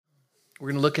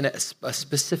We're going to look at a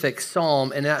specific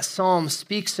psalm, and that psalm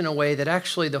speaks in a way that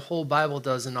actually the whole Bible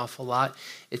does an awful lot.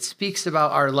 It speaks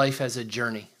about our life as a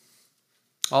journey.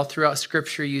 All throughout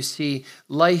Scripture, you see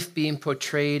life being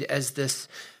portrayed as this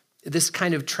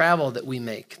kind of travel that we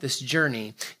make, this journey.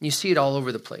 And you see it all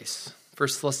over the place. 1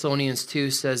 Thessalonians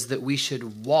 2 says that we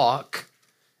should walk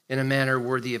in a manner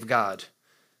worthy of God,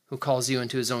 who calls you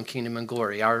into his own kingdom and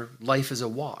glory. Our life is a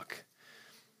walk.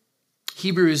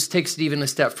 Hebrews takes it even a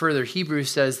step further. Hebrews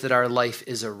says that our life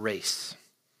is a race.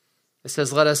 It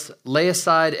says, let us lay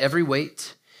aside every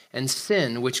weight and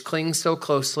sin which clings so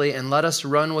closely, and let us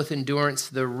run with endurance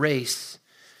the race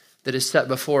that is set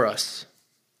before us.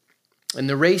 And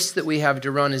the race that we have to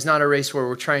run is not a race where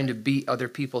we're trying to beat other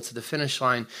people to the finish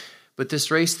line, but this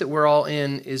race that we're all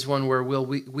in is one where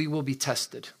we will be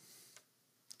tested.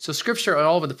 So Scripture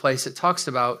all over the place, it talks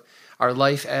about our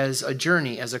life as a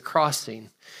journey, as a crossing.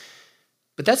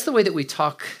 But that's the way that we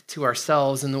talk to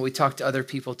ourselves and that we talk to other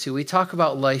people too. We talk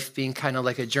about life being kind of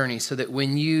like a journey, so that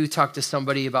when you talk to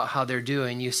somebody about how they're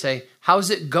doing, you say, how's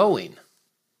it going?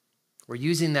 We're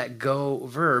using that go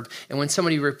verb. And when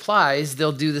somebody replies,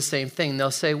 they'll do the same thing.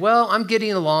 They'll say, well, I'm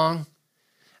getting along.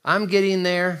 I'm getting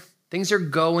there. Things are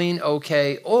going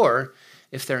okay. Or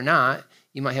if they're not,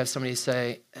 you might have somebody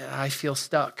say, I feel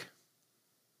stuck.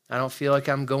 I don't feel like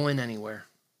I'm going anywhere.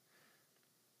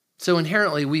 So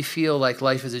inherently, we feel like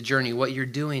life is a journey. What you're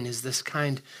doing is this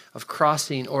kind of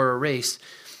crossing or a race.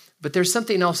 But there's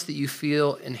something else that you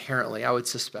feel inherently, I would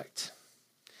suspect.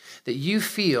 That you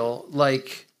feel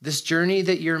like this journey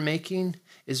that you're making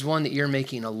is one that you're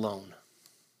making alone.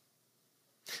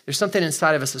 There's something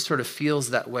inside of us that sort of feels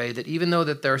that way, that even though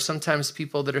that there are sometimes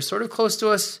people that are sort of close to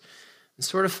us and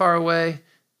sort of far away,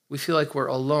 we feel like we're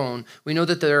alone. We know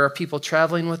that there are people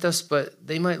traveling with us, but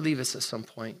they might leave us at some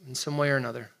point in some way or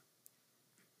another.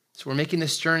 So we're making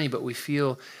this journey, but we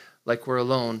feel like we're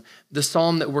alone. The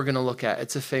psalm that we're going to look at,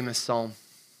 it's a famous psalm.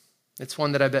 It's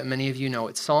one that I bet many of you know.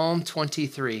 It's Psalm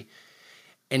 23.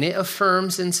 And it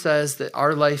affirms and says that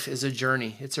our life is a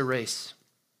journey. It's a race.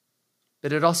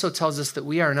 But it also tells us that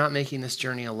we are not making this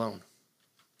journey alone.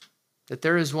 That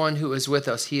there is one who is with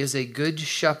us. He is a good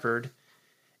shepherd,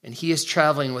 and he is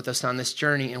traveling with us on this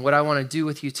journey. And what I want to do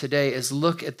with you today is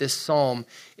look at this psalm.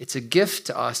 It's a gift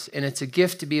to us, and it's a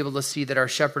gift to be able to see that our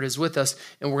shepherd is with us,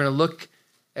 and we're going to look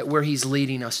at where he's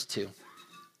leading us to.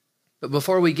 But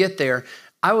before we get there,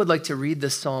 I would like to read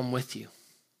this psalm with you.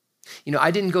 You know,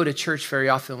 I didn't go to church very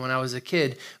often when I was a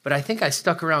kid, but I think I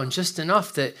stuck around just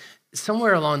enough that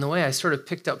somewhere along the way, I sort of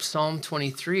picked up Psalm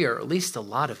 23, or at least a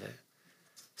lot of it.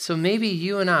 So maybe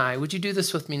you and I, would you do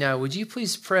this with me now? Would you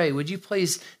please pray? Would you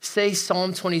please say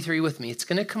Psalm 23 with me? It's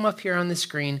going to come up here on the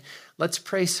screen. Let's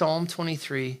pray Psalm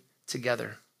 23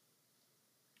 together.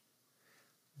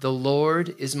 The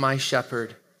Lord is my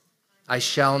shepherd. I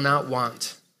shall not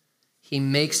want. He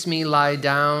makes me lie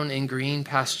down in green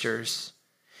pastures.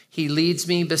 He leads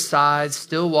me beside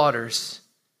still waters.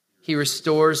 He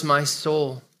restores my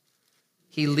soul.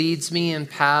 He leads me in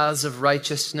paths of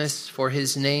righteousness for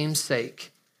his name's sake.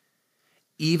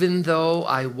 Even though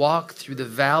I walk through the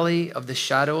valley of the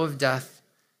shadow of death,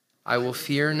 I will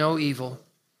fear no evil,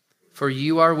 for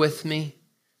you are with me.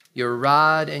 Your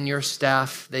rod and your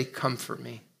staff, they comfort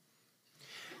me.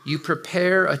 You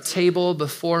prepare a table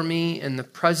before me in the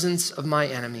presence of my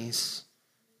enemies.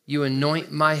 You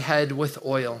anoint my head with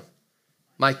oil.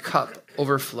 My cup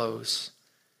overflows.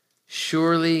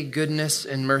 Surely goodness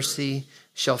and mercy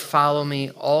shall follow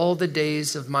me all the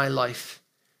days of my life,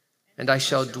 and I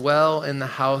shall dwell in the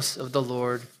house of the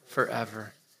Lord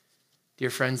forever. Dear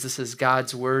friends, this is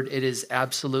God's word. It is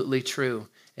absolutely true,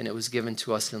 and it was given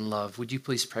to us in love. Would you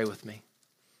please pray with me?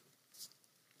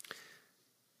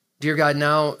 Dear God,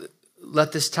 now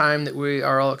let this time that we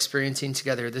are all experiencing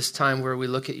together, this time where we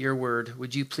look at your word,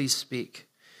 would you please speak?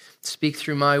 Speak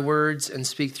through my words and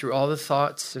speak through all the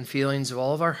thoughts and feelings of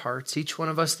all of our hearts, each one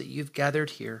of us that you've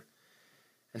gathered here,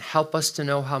 and help us to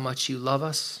know how much you love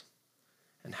us,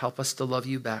 and help us to love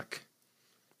you back.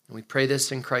 And we pray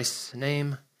this in Christ's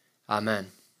name. Amen.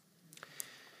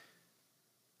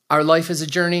 Our life is a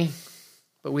journey,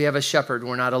 but we have a shepherd.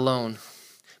 We're not alone.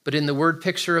 But in the word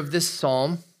picture of this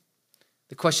psalm,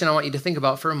 the question I want you to think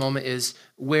about for a moment is,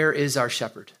 where is our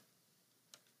shepherd?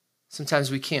 Sometimes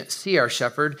we can't see our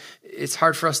shepherd. It's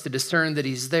hard for us to discern that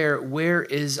he's there. Where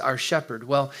is our shepherd?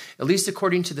 Well, at least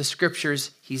according to the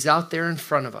scriptures, he's out there in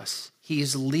front of us. He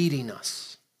is leading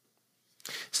us.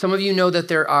 Some of you know that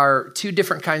there are two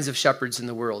different kinds of shepherds in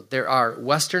the world. There are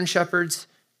Western shepherds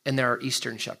and there are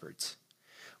Eastern shepherds.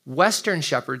 Western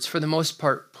shepherds, for the most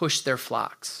part, push their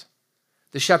flocks.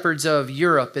 The shepherds of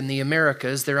Europe and the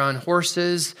Americas, they're on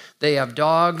horses, they have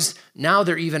dogs, now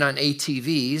they're even on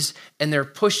ATVs, and they're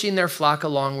pushing their flock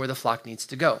along where the flock needs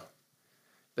to go.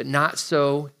 But not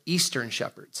so Eastern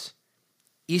shepherds.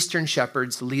 Eastern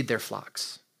shepherds lead their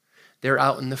flocks. They're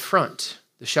out in the front.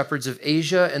 The shepherds of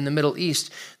Asia and the Middle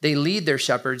East, they lead their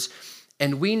shepherds,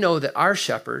 and we know that our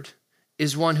shepherd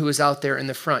is one who is out there in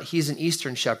the front. He's an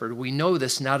Eastern shepherd. We know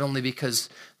this not only because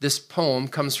this poem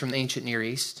comes from the ancient Near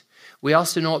East, we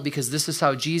also know it because this is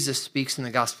how Jesus speaks in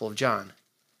the Gospel of John.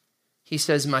 He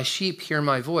says, "My sheep hear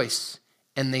my voice,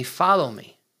 and they follow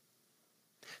me."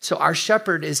 So our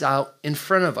shepherd is out in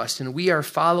front of us, and we are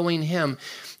following him.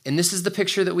 And this is the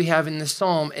picture that we have in this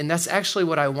psalm, and that's actually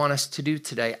what I want us to do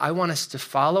today. I want us to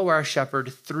follow our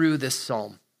shepherd through this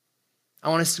psalm. I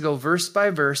want us to go verse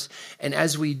by verse, and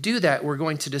as we do that, we're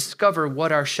going to discover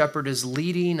what our shepherd is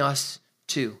leading us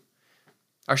to.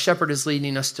 Our shepherd is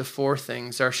leading us to four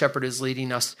things. Our shepherd is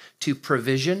leading us to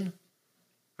provision.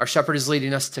 Our shepherd is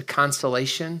leading us to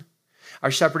consolation.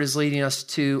 Our shepherd is leading us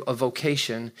to a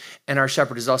vocation, and our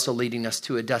shepherd is also leading us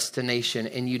to a destination.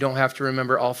 And you don't have to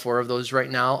remember all four of those right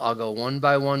now. I'll go one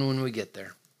by one when we get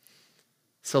there.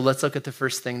 So let's look at the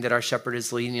first thing that our shepherd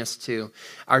is leading us to.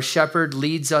 Our shepherd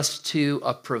leads us to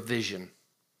a provision.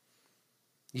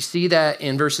 You see that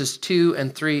in verses 2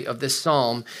 and 3 of this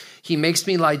psalm. He makes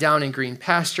me lie down in green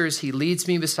pastures. He leads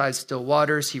me beside still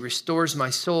waters. He restores my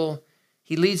soul.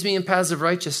 He leads me in paths of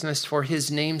righteousness for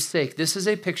his name's sake. This is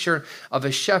a picture of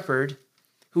a shepherd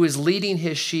who is leading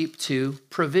his sheep to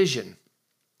provision.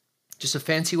 Just a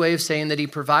fancy way of saying that he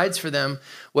provides for them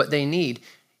what they need.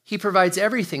 He provides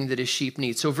everything that his sheep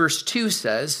need. So verse 2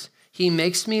 says, he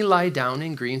makes me lie down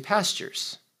in green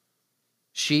pastures.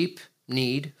 Sheep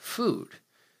need food.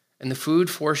 And the food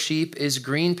for sheep is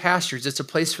green pastures. It's a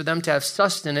place for them to have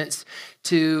sustenance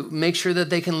to make sure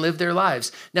that they can live their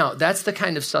lives. Now, that's the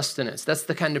kind of sustenance, that's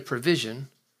the kind of provision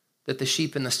that the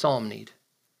sheep in the psalm need.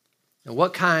 Now,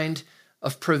 what kind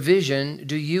of provision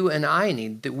do you and I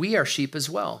need? That we are sheep as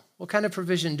well. What kind of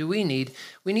provision do we need?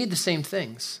 We need the same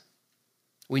things.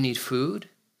 We need food,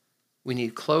 we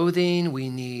need clothing, we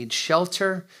need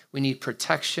shelter, we need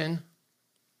protection.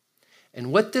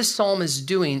 And what this psalm is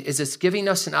doing is it's giving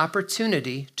us an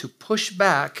opportunity to push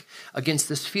back against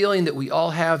this feeling that we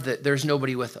all have that there's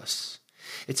nobody with us.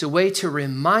 It's a way to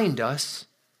remind us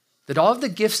that all of the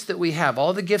gifts that we have,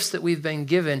 all the gifts that we've been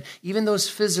given, even those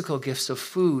physical gifts of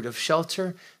food, of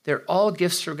shelter, they're all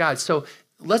gifts from God. So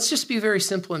let's just be very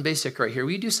simple and basic right here.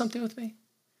 Will you do something with me?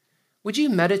 Would you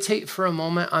meditate for a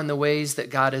moment on the ways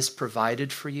that God has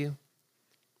provided for you?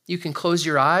 You can close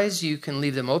your eyes, you can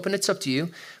leave them open, it's up to you.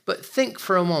 But think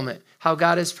for a moment how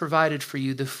God has provided for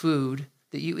you the food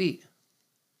that you eat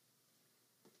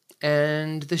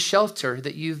and the shelter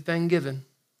that you've been given,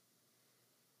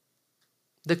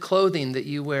 the clothing that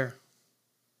you wear.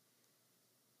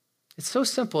 It's so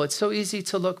simple, it's so easy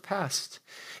to look past,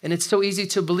 and it's so easy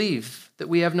to believe that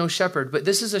we have no shepherd. But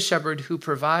this is a shepherd who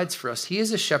provides for us. He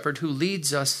is a shepherd who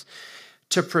leads us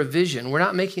to provision. We're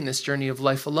not making this journey of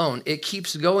life alone. It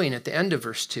keeps going at the end of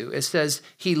verse 2. It says,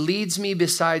 he leads me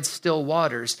beside still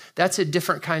waters. That's a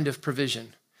different kind of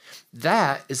provision.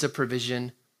 That is a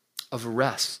provision of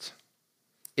rest.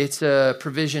 It's a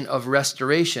provision of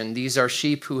restoration. These are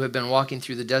sheep who have been walking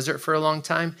through the desert for a long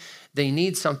time. They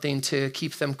need something to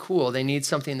keep them cool. They need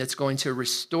something that's going to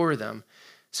restore them.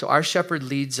 So our shepherd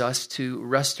leads us to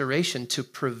restoration, to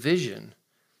provision.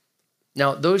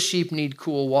 Now, those sheep need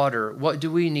cool water. What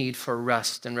do we need for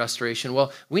rest and restoration?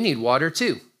 Well, we need water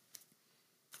too.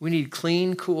 We need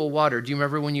clean, cool water. Do you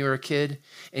remember when you were a kid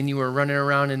and you were running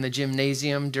around in the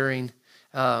gymnasium during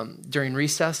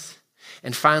recess?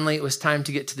 And finally, it was time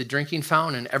to get to the drinking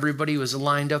fountain, and everybody was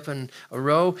lined up in a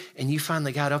row, and you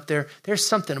finally got up there. There's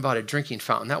something about a drinking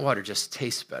fountain. That water just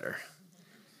tastes better.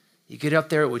 You get up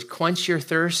there, it would quench your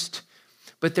thirst.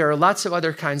 But there are lots of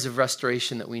other kinds of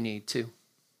restoration that we need too.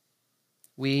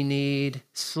 We need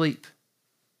sleep,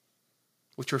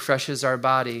 which refreshes our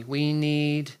body. We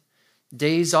need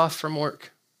days off from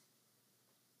work.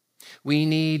 We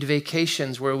need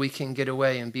vacations where we can get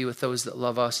away and be with those that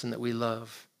love us and that we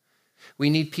love.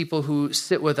 We need people who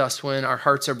sit with us when our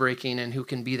hearts are breaking and who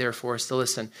can be there for us to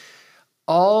listen.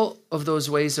 All of those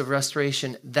ways of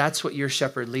restoration, that's what your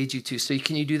shepherd leads you to. So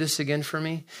can you do this again for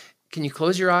me? Can you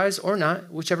close your eyes or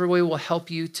not? Whichever way will help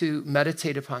you to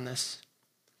meditate upon this.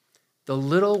 The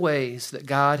little ways that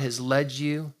God has led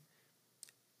you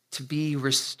to be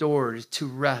restored, to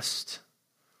rest,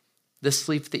 the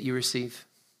sleep that you receive,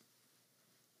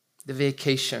 the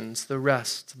vacations, the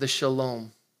rest, the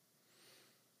shalom.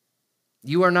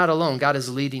 You are not alone. God is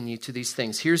leading you to these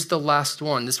things. Here's the last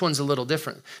one. This one's a little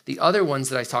different. The other ones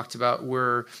that I talked about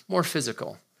were more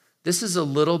physical. This is a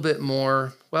little bit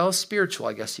more, spiritual,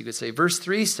 I guess you could say. Verse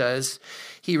 3 says,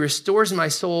 he restores my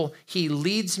soul. He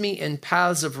leads me in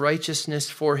paths of righteousness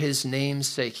for his name's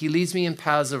sake. He leads me in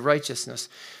paths of righteousness.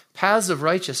 Paths of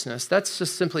righteousness, that's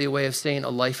just simply a way of saying a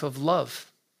life of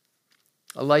love,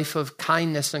 a life of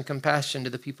kindness and compassion to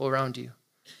the people around you,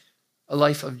 a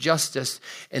life of justice.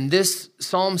 And this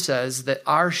psalm says that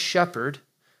our shepherd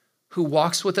who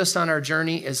walks with us on our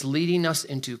journey is leading us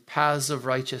into paths of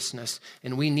righteousness.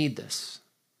 And we need this.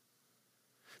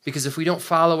 Because if we don't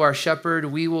follow our shepherd,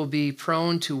 we will be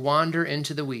prone to wander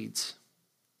into the weeds.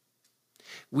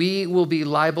 We will be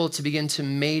liable to begin to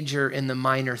major in the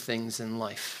minor things in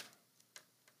life.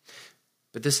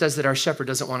 But this says that our shepherd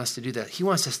doesn't want us to do that. He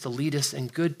wants us to lead us in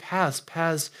good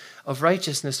paths of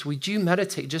righteousness. Would you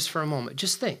meditate just for a moment?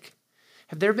 Just think.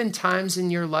 Have there been times in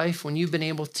your life when you've been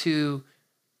able to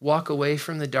walk away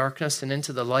from the darkness and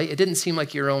into the light? It didn't seem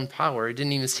like your own power. It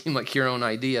didn't even seem like your own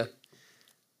idea.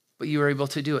 But you were able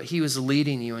to do it. He was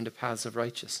leading you into paths of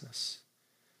righteousness.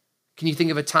 Can you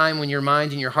think of a time when your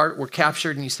mind and your heart were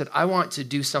captured and you said, I want to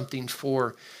do something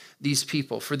for these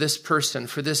people, for this person,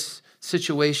 for this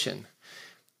situation?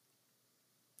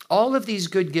 All of these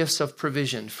good gifts of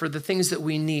provision for the things that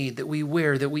we need, that we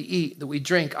wear, that we eat, that we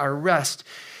drink, our rest,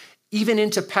 even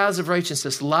into paths of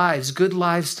righteousness, lives, good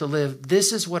lives to live.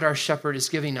 This is what our shepherd is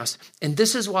giving us. And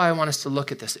this is why I want us to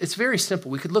look at this. It's very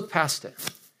simple. We could look past it.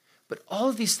 But all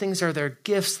of these things are their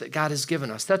gifts that God has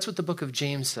given us. That's what the book of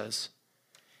James says.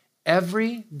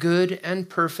 Every good and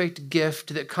perfect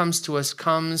gift that comes to us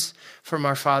comes from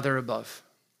our Father above.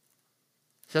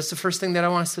 That's the first thing that I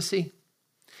want us to see.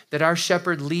 That our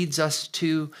shepherd leads us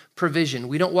to provision.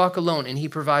 We don't walk alone, and he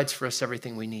provides for us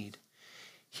everything we need.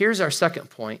 Here's our second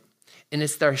point, and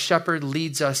it's that our shepherd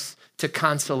leads us to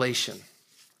consolation.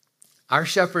 Our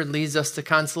shepherd leads us to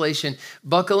consolation.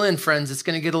 Buckle in, friends. It's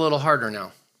going to get a little harder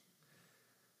now.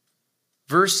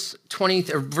 Verse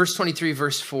 23,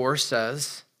 verse 4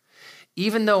 says,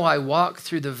 even though I walk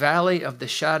through the valley of the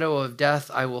shadow of death,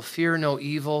 I will fear no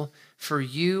evil, for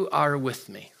you are with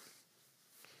me.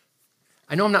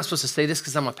 I know I'm not supposed to say this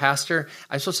because I'm a pastor.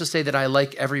 I'm supposed to say that I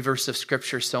like every verse of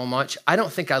Scripture so much. I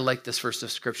don't think I like this verse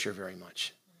of Scripture very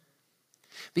much.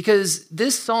 Because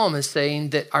this psalm is saying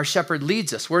that our shepherd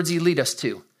leads us. Where does he lead us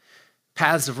to?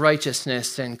 Paths of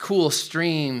righteousness and cool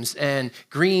streams and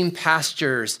green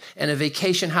pastures and a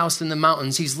vacation house in the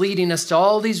mountains. He's leading us to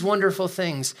all these wonderful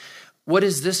things. What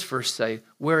does this verse say?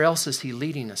 Where else is he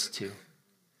leading us to?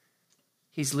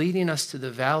 He's leading us to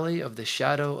the valley of the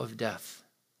shadow of death.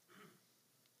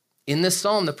 In this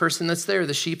psalm, the person that's there,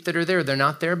 the sheep that are there, they're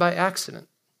not there by accident.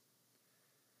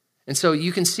 And so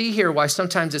you can see here why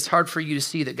sometimes it's hard for you to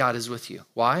see that God is with you.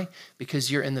 Why?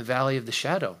 Because you're in the valley of the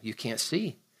shadow. You can't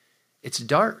see. It's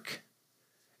dark.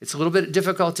 It's a little bit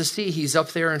difficult to see. He's up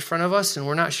there in front of us and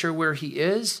we're not sure where he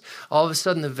is. All of a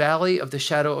sudden, the valley of the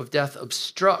shadow of death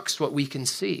obstructs what we can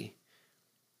see.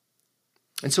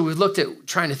 And so we've looked at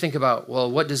trying to think about,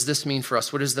 what does this mean for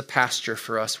us? What is the pasture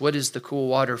for us? What is the cool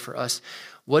water for us?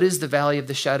 What is the valley of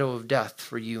the shadow of death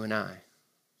for you and I?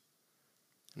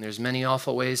 And there's many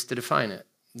awful ways to define it.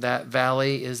 That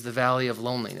valley is the valley of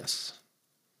loneliness.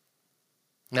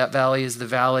 That valley is the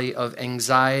valley of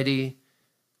anxiety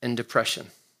and depression.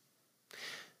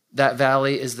 That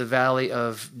valley is the valley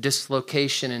of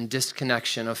dislocation and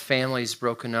disconnection, of families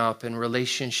broken up and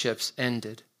relationships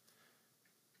ended.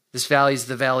 This valley is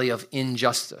the valley of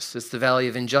injustice. It's the valley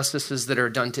of injustices that are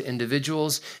done to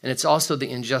individuals, and it's also the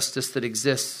injustice that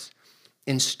exists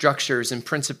in structures and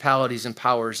principalities and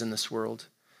powers in this world.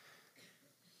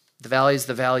 The valley is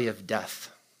the valley of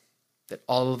death that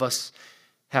all of us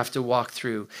have to walk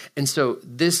through. And so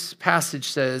this passage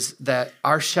says that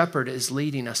our shepherd is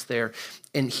leading us there.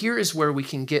 And here is where we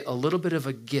can get a little bit of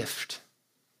a gift.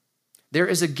 There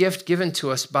is a gift given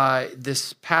to us by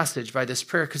this passage, by this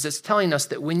prayer, because it's telling us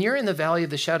that when you're in the valley of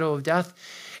the shadow of death,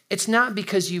 it's not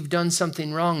because you've done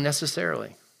something wrong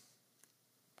necessarily.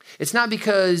 It's not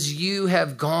because you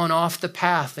have gone off the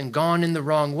path and gone in the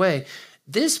wrong way.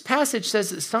 This passage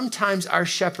says that sometimes our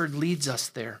shepherd leads us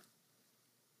there.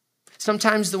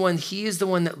 Sometimes he is the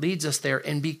one that leads us there.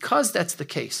 And because that's the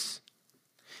case,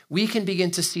 we can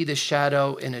begin to see the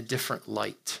shadow in a different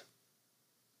light.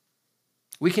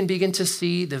 We can begin to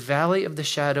see the valley of the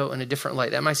shadow in a different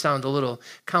light. That might sound a little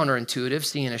counterintuitive,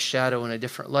 seeing a shadow in a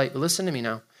different light. But listen to me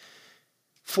now.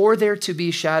 For there to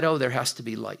be shadow, there has to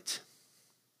be light.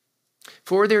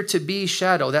 For there to be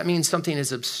shadow, that means something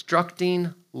is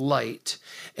obstructing light.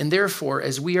 And therefore,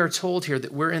 as we are told here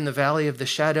that we're in the valley of the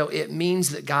shadow, it means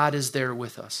that God is there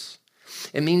with us.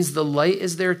 It means the light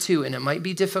is there too, and it might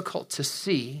be difficult to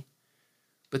see,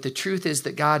 but the truth is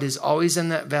that God is always in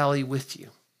that valley with you.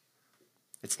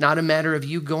 It's not a matter of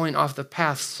you going off the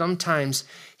path. Sometimes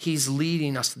he's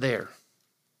leading us there.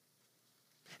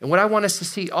 And what I want us to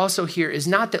see also here is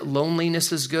not that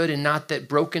loneliness is good and not that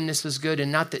brokenness is good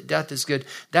and not that death is good.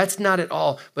 That's not at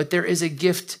all. But there is a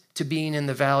gift to being in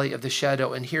the valley of the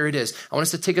shadow. And here it is. I want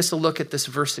us to take us a look at this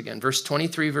verse again. Verse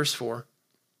 23, verse 4.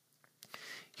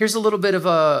 Here's a little bit of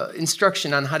a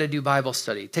instruction on how to do Bible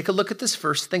study. Take a look at this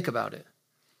verse. Think about it.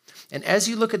 And as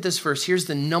you look at this verse, here's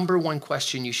the number one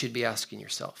question you should be asking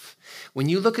yourself. When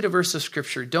you look at a verse of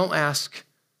Scripture, don't ask,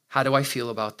 how do I feel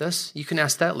about this? You can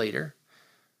ask that later.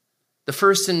 The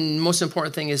first and most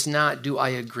important thing is not, do I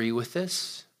agree with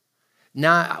this?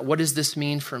 Not, what does this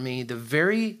mean for me? The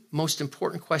very most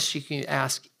important question you can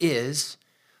ask is,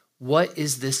 what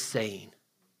is this saying?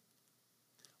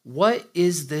 What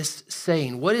is this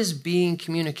saying? What is being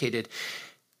communicated?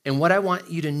 And what I want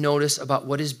you to notice about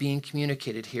what is being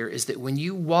communicated here is that when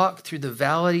you walk through the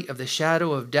valley of the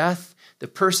shadow of death, the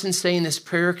person saying this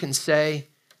prayer can say,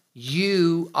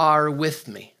 you are with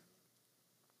me.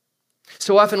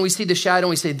 So often we see the shadow and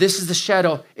we say, this is the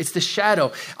shadow. It's the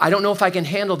shadow. I don't know if I can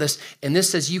handle this. And this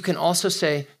says you can also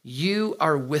say, you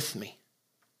are with me.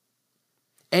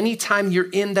 Anytime you're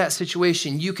in that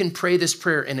situation, you can pray this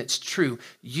prayer and it's true.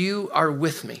 You are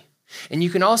with me. And you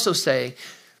can also say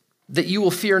that you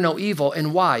will fear no evil.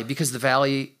 And why? Because the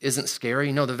valley isn't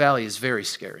scary? No, the valley is very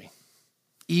scary.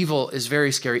 Evil is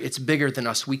very scary. It's bigger than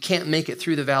us. We can't make it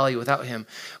through the valley without him.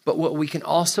 But what we can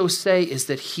also say is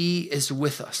that he is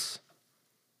with us.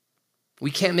 We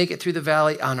can't make it through the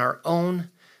valley on our own,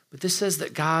 but this says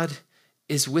that God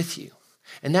is with you.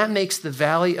 And that makes the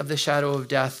valley of the shadow of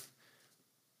death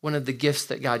one of the gifts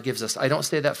that God gives us. I don't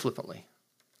say that flippantly,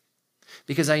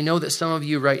 because I know that some of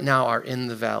you right now are in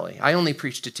the valley. I only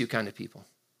preach to two kinds of people.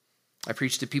 I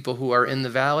preach to people who are in the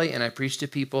valley, and I preach to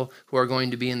people who are going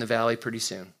to be in the valley pretty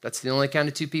soon. That's the only kind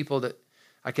of two people that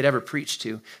I could ever preach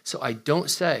to. So I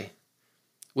don't say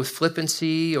with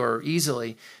flippancy or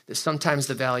easily that sometimes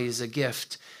the valley is a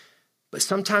gift. But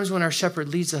sometimes when our shepherd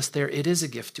leads us there, it is a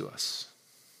gift to us.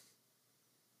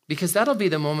 Because that'll be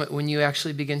the moment when you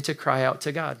actually begin to cry out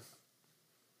to God.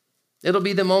 It'll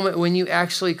be the moment when you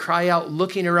actually cry out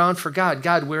looking around for God.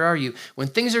 God, where are you? When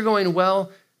things are going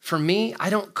well, for me, I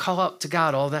don't call out to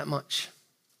God all that much.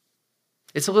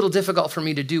 It's a little difficult for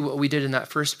me to do what we did in that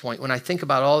first point. When I think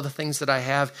about all the things that I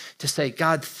have to say,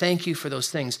 God, thank you for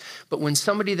those things. But when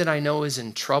somebody that I know is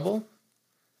in trouble,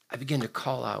 I begin to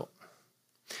call out.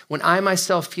 When I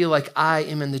myself feel like I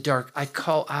am in the dark, I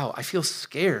call out. I feel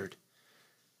scared.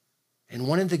 And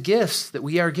one of the gifts that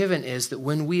we are given is that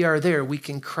when we are there, we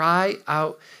can cry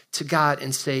out to God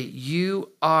and say,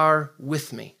 you are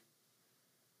with me.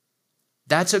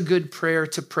 That's a good prayer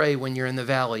to pray when you're in the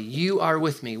valley. You are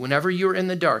with me. Whenever you're in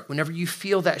the dark, whenever you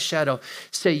feel that shadow,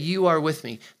 say, you are with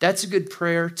me. That's a good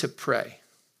prayer to pray.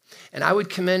 And I would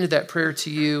commend that prayer to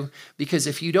you, because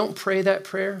if you don't pray that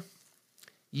prayer,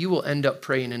 you will end up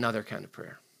praying another kind of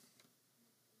prayer.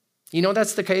 You know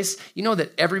that's the case? You know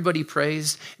that everybody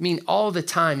prays? I mean, all the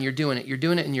time you're doing it. You're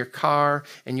doing it in your car,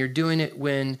 and you're doing it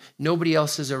when nobody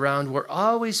else is around. We're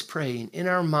always praying in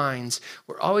our minds.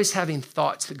 We're always having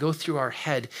thoughts that go through our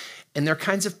head, and they're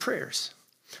kinds of prayers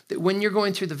that when you're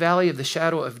going through the valley of the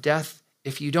shadow of death,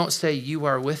 if you don't say, you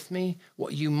are with me,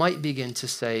 what you might begin to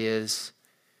say is,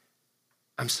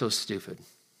 I'm so stupid.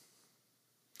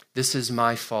 This is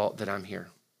my fault that I'm here.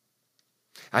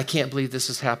 I can't believe this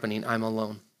is happening. I'm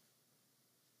alone.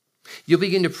 You'll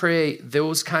begin to pray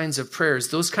those kinds of prayers.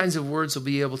 Those kinds of words will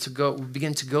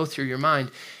begin to go through your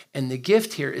mind. And the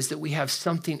gift here is that we have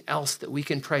something else that we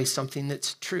can pray, something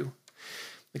that's true.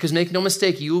 Because make no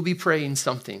mistake, you will be praying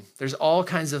something. There's all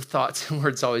kinds of thoughts and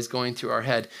words always going through our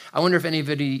head. I wonder if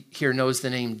anybody here knows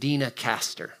the name Deena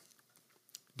Kastor.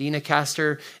 Deena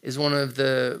Kastor is one of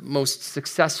the most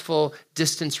successful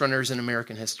distance runners in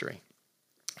American history.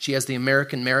 She has the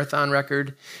American marathon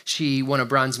record. She won a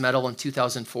bronze medal in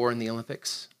 2004 in the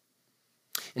Olympics.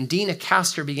 And Deena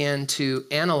Kastor began to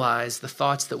analyze the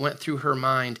thoughts that went through her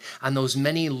mind on those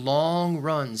many long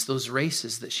runs, those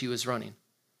races that she was running.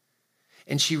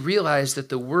 And she realized that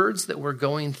the words that were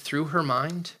going through her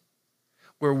mind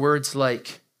were words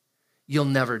like, you'll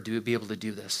never be able to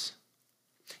do this.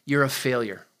 You're a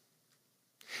failure.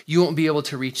 You won't be able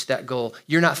to reach that goal.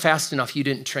 You're not fast enough. You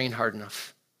didn't train hard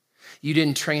enough. You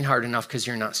didn't train hard enough because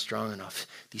you're not strong enough.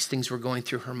 These things were going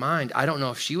through her mind. I don't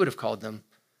know if she would have called them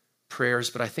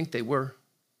prayers, but I think they were.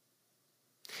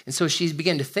 And so she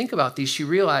began to think about these. She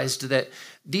realized that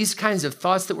these kinds of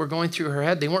thoughts that were going through her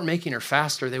head, they weren't making her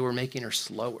faster, they were making her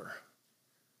slower.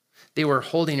 They were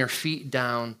holding her feet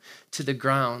down to the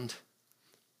ground.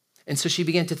 And so she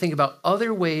began to think about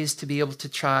other ways to be able to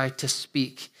try to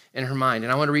speak in her mind.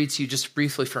 And I want to read to you just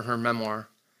briefly from her memoir.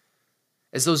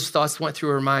 As those thoughts went through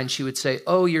her mind, she would say,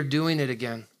 "Oh, you're doing it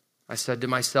again," I said to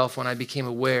myself when I became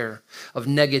aware of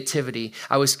negativity.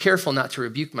 I was careful not to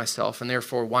rebuke myself and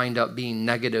therefore wind up being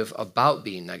negative about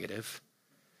being negative.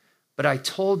 But I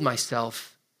told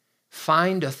myself,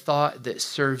 find a thought that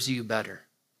serves you better.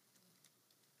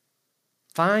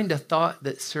 Find a thought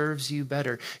that serves you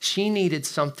better. She needed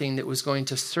something that was going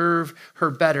to serve her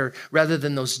better rather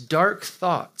than those dark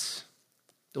thoughts,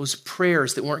 those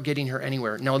prayers that weren't getting her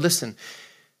anywhere. Now listen,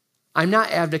 I'm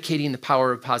not advocating the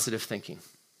power of positive thinking.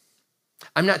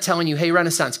 I'm not telling you, hey,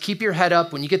 Renaissance, keep your head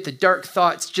up. When you get the dark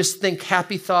thoughts, just think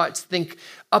happy thoughts, think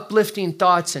uplifting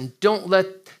thoughts, and don't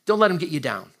let them get you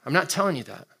down. I'm not telling you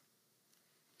that.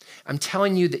 I'm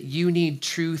telling you that you need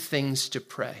true things to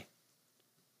pray.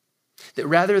 That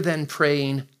rather than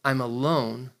praying, I'm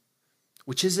alone,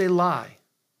 which is a lie,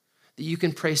 that you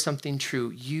can pray something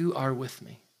true, you are with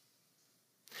me.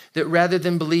 That rather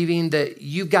than believing that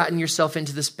you've gotten yourself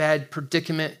into this bad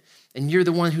predicament and you're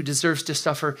the one who deserves to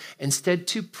suffer, instead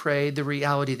to pray the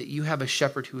reality that you have a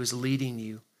shepherd who is leading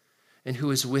you and who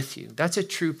is with you. That's a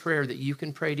true prayer that you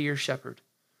can pray to your shepherd.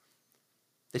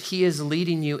 That he is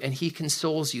leading you and he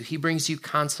consoles you. He brings you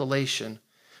consolation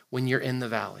when you're in the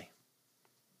valley.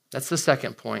 That's the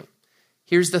second point.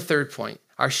 Here's the third point.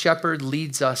 Our shepherd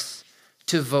leads us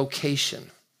to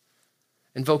vocation.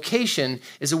 And vocation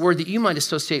is a word that you might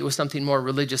associate with something more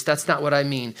religious. That's not what I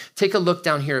mean. Take a look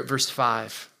down here at verse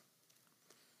 5.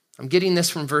 I'm getting this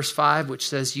from verse 5, which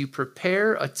says, "You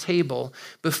prepare a table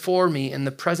before me in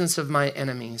the presence of my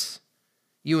enemies.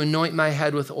 You anoint my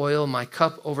head with oil, my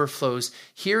cup overflows."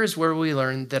 Here is where we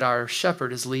learn that our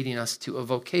shepherd is leading us to a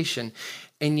vocation.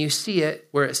 And you see it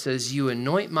where it says, "You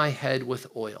anoint my head with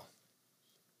oil."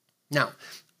 Now,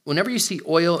 whenever you see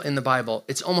oil in the Bible,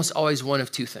 it's almost always one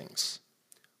of two things.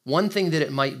 One thing that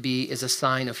it might be is a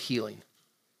sign of healing.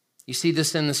 You see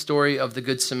this in the story of the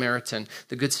Good Samaritan.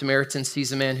 The Good Samaritan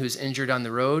sees a man who's injured on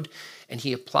the road, and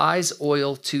he applies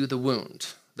oil to the wound.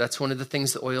 That's one of the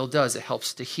things that oil does. It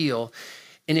helps to heal.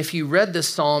 And if you read this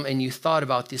psalm and you thought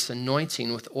about this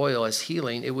anointing with oil as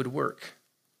healing, it would work.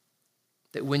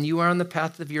 That when you are on the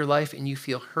path of your life and you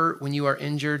feel hurt, when you are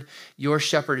injured, your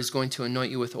shepherd is going to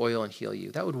anoint you with oil and heal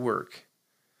you. That would work.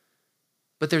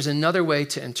 But there's another way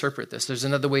to interpret this. There's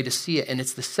another way to see it. And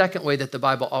it's the second way that the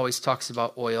Bible always talks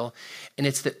about oil. And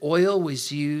it's that oil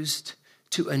was used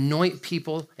to anoint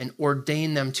people and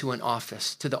ordain them to an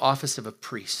office, to the office of a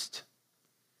priest.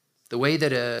 The way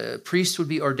that a priest would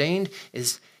be ordained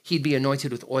is he'd be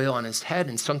anointed with oil on his head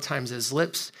and sometimes his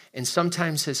lips and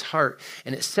sometimes his heart.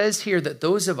 And it says here that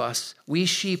those of us, we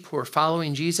sheep who are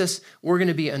following Jesus, we're going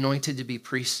to be anointed to be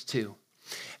priests too.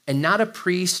 And not a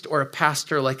priest or a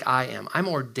pastor like I am. I'm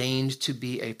ordained to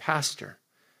be a pastor.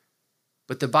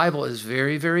 But the Bible is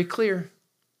very, very clear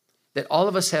that all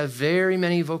of us have very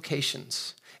many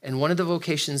vocations. And one of the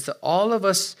vocations that all of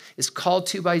us is called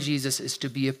to by Jesus is to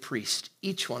be a priest,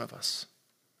 each one of us.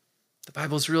 The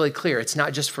Bible is really clear. It's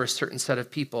not just for a certain set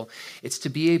of people. It's to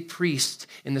be a priest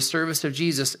in the service of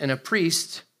Jesus. And a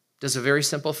priest does a very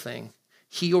simple thing.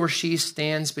 He or she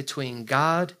stands between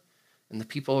God and the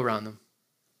people around them.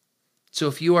 So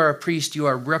if you are a priest, you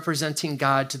are representing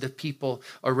God to the people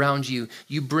around you.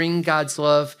 You bring God's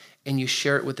love and you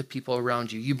share it with the people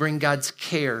around you. You bring God's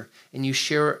care and you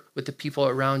share it with the people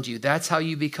around you. That's how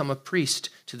you become a priest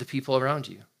to the people around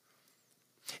you.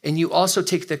 And you also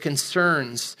take the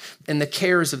concerns and the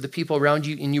cares of the people around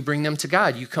you and you bring them to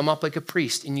God. You come up like a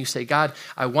priest and you say, "God,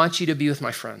 I want you to be with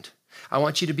my friend. I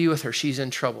want you to be with her. She's in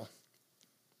trouble."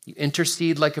 You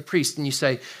intercede like a priest and you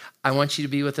say, "I want you to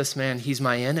be with this man. He's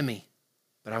my enemy,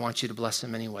 but I want you to bless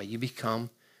him anyway." You become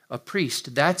a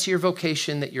priest. That's your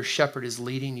vocation that your shepherd is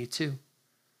leading you to.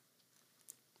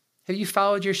 Have you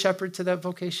followed your shepherd to that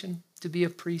vocation, to be a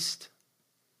priest?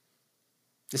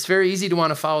 It's very easy to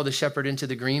want to follow the shepherd into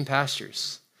the green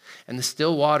pastures and the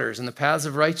still waters and the paths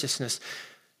of righteousness,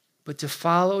 but to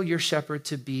follow your shepherd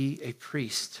to be a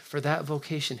priest for that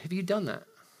vocation, have you done that?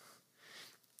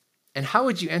 And how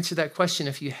would you answer that question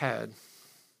if you had?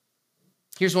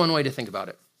 Here's one way to think about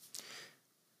it.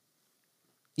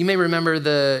 You may remember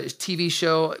the TV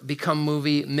show become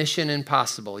movie Mission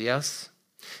Impossible, yes?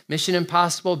 Mission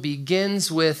Impossible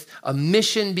begins with a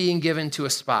mission being given to a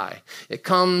spy. It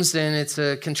comes and it's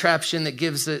a contraption that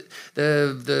gives it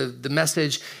the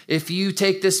message, if you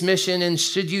take this mission and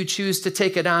should you choose to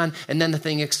take it on, and then the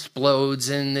thing explodes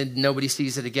and then nobody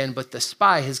sees it again, but the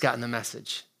spy has gotten the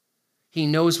message. He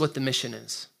knows what the mission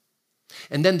is.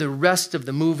 And then the rest of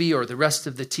the movie or the rest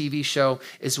of the TV show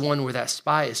is one where that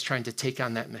spy is trying to take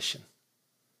on that mission.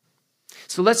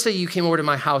 So let's say you came over to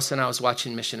my house and I was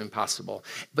watching Mission Impossible,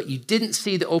 but you didn't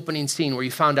see the opening scene where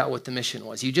you found out what the mission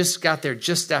was. You just got there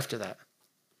just after that.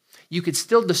 You could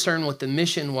still discern what the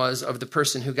mission was of the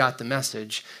person who got the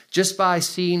message just by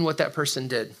seeing what that person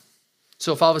did.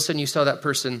 So if all of a sudden you saw that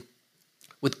person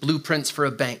with blueprints for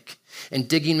a bank and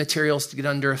digging materials to get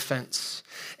under a fence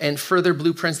and further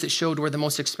blueprints that showed where the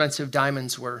most expensive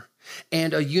diamonds were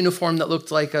and a uniform that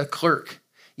looked like a clerk,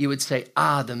 you would say,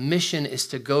 the mission is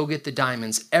to go get the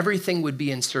diamonds. Everything would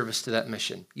be in service to that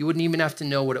mission. You wouldn't even have to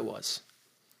know what it was.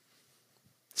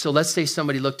 So let's say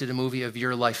somebody looked at a movie of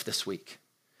your life this week,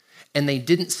 and they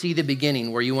didn't see the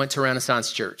beginning where you went to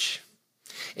Renaissance Church.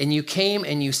 And you came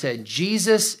and you said,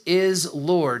 Jesus is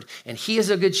Lord, and he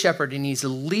is a good shepherd, and he's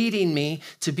leading me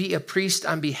to be a priest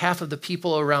on behalf of the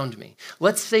people around me.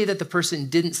 Let's say that the person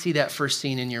didn't see that first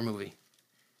scene in your movie.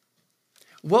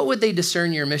 What would they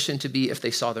discern your mission to be if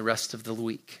they saw the rest of the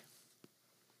week?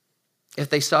 If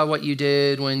they saw what you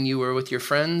did when you were with your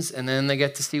friends, and then they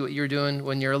get to see what you're doing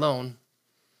when you're alone.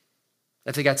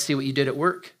 If they got to see what you did at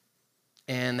work,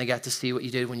 and they got to see what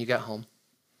you did when you got home.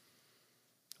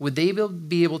 Would they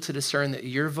be able to discern that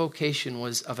your vocation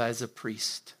was as a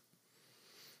priest?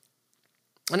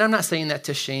 And I'm not saying that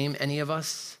to shame any of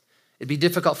us. It'd be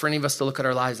difficult for any of us to look at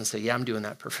our lives and say, yeah, I'm doing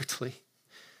that perfectly.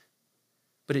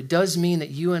 But it does mean that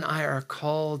you and I are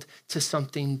called to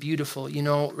something beautiful. You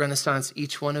know, Renaissance,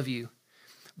 each one of you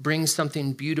brings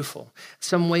something beautiful,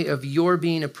 some way of your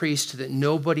being a priest that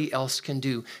nobody else can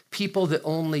do. People that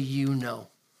only you know.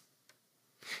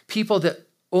 People that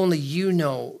only you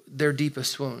know their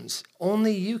deepest wounds.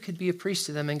 Only you could be a priest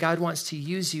to them, and God wants to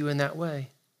use you in that way.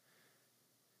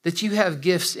 That you have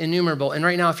gifts innumerable. And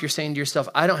right now, if you're saying to yourself,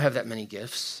 I don't have that many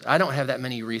gifts, I don't have that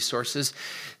many resources,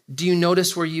 do you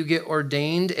notice where you get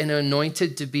ordained and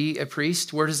anointed to be a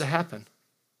priest? Where does it happen?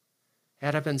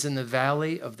 It happens in the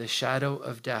valley of the shadow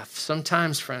of death.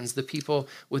 Sometimes, friends, the people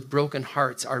with broken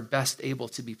hearts are best able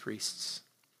to be priests.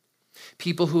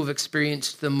 People who have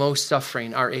experienced the most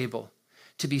suffering are able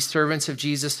to be servants of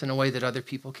Jesus in a way that other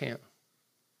people can't.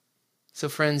 So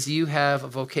friends, you have a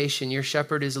vocation. Your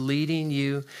shepherd is leading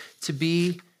you to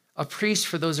be a priest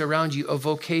for those around you, a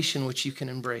vocation which you can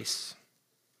embrace.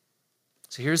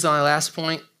 So here's my last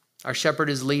point. Our shepherd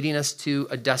is leading us to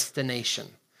a destination.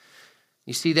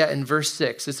 You see that in verse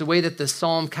 6. It's the way that the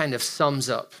psalm kind of sums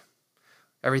up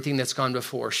everything that's gone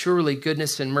before. Surely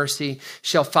goodness and mercy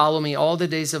shall follow me all the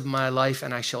days of my life,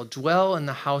 and I shall dwell in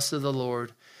the house of the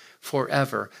Lord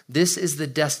forever. This is the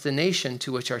destination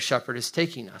to which our shepherd is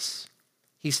taking us.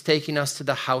 He's taking us to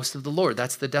the house of the Lord.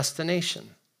 That's the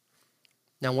destination.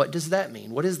 Now, what does that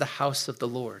mean? What is the house of the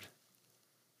Lord?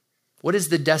 What is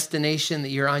the destination that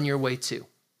you're on your way to?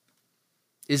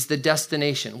 Is the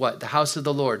destination what? The house of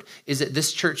the Lord. Is it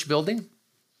this church building?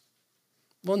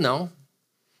 Well, no.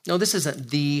 No, this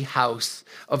isn't the house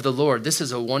of the Lord. This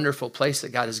is a wonderful place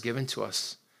that God has given to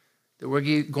us, that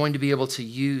we're going to be able to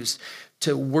use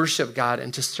to worship God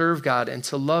and to serve God and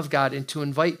to love God and to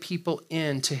invite people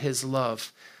into his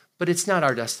love. But it's not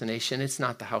our destination. It's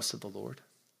not the house of the Lord.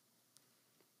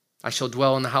 I shall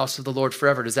dwell in the house of the Lord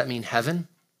forever. Does that mean heaven?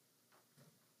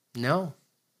 No.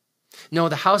 No,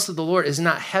 the house of the Lord is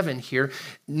not heaven here.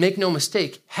 Make no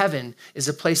mistake, heaven is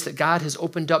a place that God has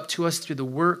opened up to us through the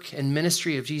work and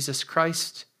ministry of Jesus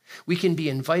Christ. We can be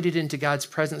invited into God's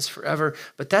presence forever,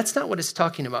 but that's not what it's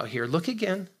talking about here. Look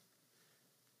again.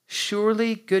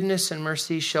 Surely goodness and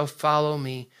mercy shall follow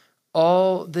me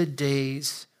all the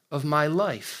days of my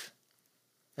life,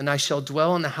 and I shall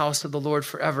dwell in the house of the Lord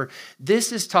forever.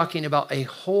 This is talking about a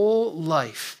whole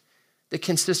life that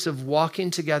consists of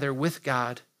walking together with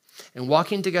God and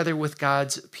walking together with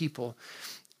God's people.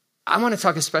 I want to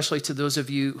talk especially to those of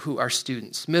you who are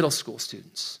students, middle school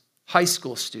students, high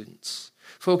school students,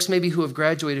 folks maybe who have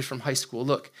graduated from high school.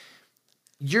 Look,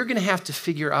 you're going to have to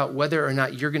figure out whether or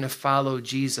not you're going to follow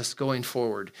Jesus going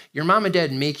forward. Your mom and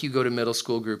dad make you go to middle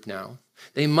school group now.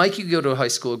 They make you go to a high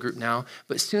school group now,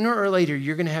 but sooner or later,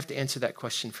 you're going to have to answer that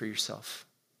question for yourself.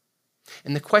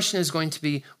 And the question is going to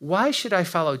be, why should I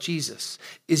follow Jesus?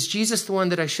 Is Jesus the one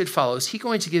that I should follow? Is he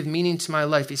going to give meaning to my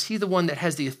life? Is he the one that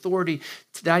has the authority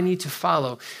that I need to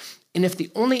follow? And if the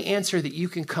only answer that you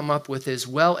can come up with is,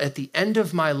 well, at the end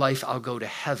of my life, I'll go to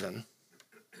heaven,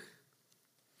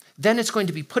 then it's going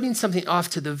to be putting something off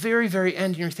to the very, very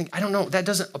end. And you're thinking, I don't know, that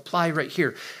doesn't apply right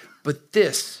here. But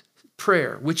this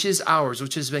prayer, which is ours,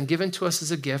 which has been given to us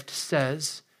as a gift,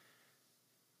 says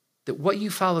that what you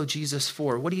follow Jesus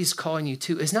for, what he's calling you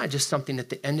to, is not just something at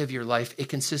the end of your life. It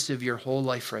consists of your whole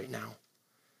life right now.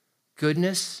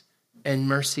 Goodness and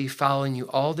mercy following you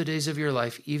all the days of your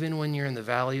life, even when you're in the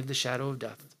valley of the shadow of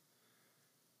death.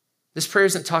 This prayer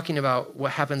isn't talking about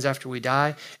what happens after we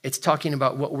die. It's talking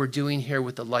about what we're doing here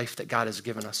with the life that God has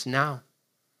given us now.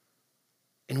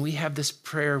 And we have this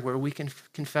prayer where we can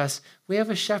confess, we have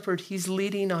a shepherd. He's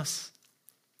leading us.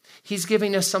 He's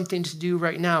giving us something to do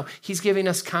right now. He's giving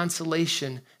us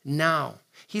consolation now.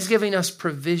 He's giving us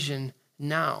provision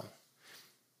now.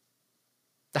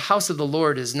 The house of the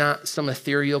Lord is not some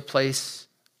ethereal place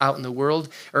out in the world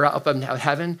or up in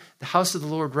heaven. The house of the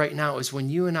Lord right now is when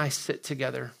you and I sit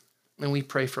together and we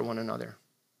pray for one another.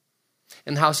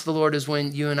 And the house of the Lord is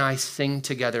when you and I sing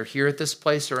together here at this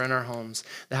place or in our homes.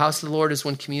 The house of the Lord is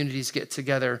when communities get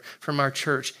together from our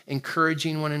church,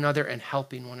 encouraging one another and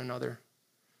helping one another.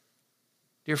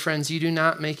 Dear friends, you do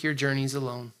not make your journeys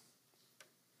alone.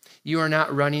 You are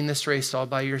not running this race all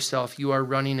by yourself. You are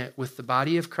running it with the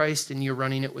body of Christ, and you're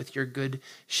running it with your good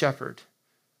shepherd.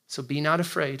 So be not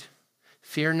afraid.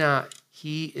 Fear not.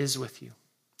 He is with you.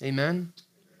 Amen?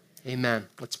 Amen.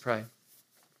 Let's pray.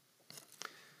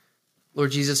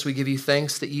 Lord Jesus, we give you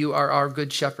thanks that you are our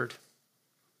good shepherd.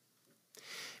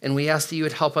 And we ask that you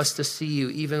would help us to see you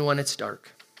even when it's dark.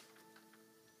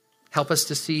 Help us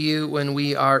to see you when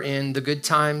we are in the good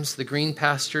times, the green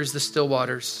pastures, the still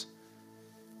waters.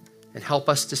 And help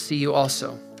us to see you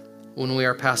also when we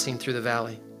are passing through the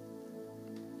valley.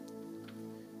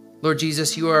 Lord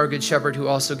Jesus, you are our good shepherd who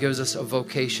also gives us a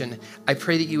vocation. I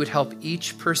pray that you would help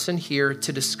each person here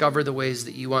to discover the ways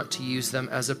that you want to use them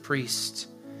as a priest,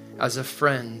 as a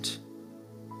friend,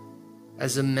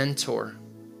 as a mentor,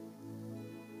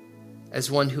 as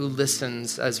one who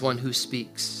listens, as one who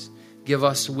speaks. Give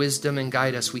us wisdom and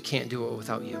guide us. We can't do it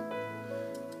without you.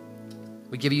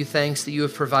 We give you thanks that you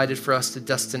have provided for us the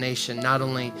destination, not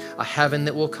only a heaven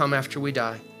that will come after we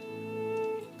die,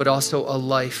 but also a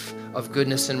life of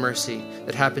goodness and mercy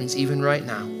that happens even right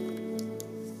now.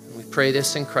 And we pray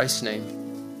this in Christ's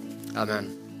name.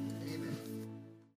 Amen.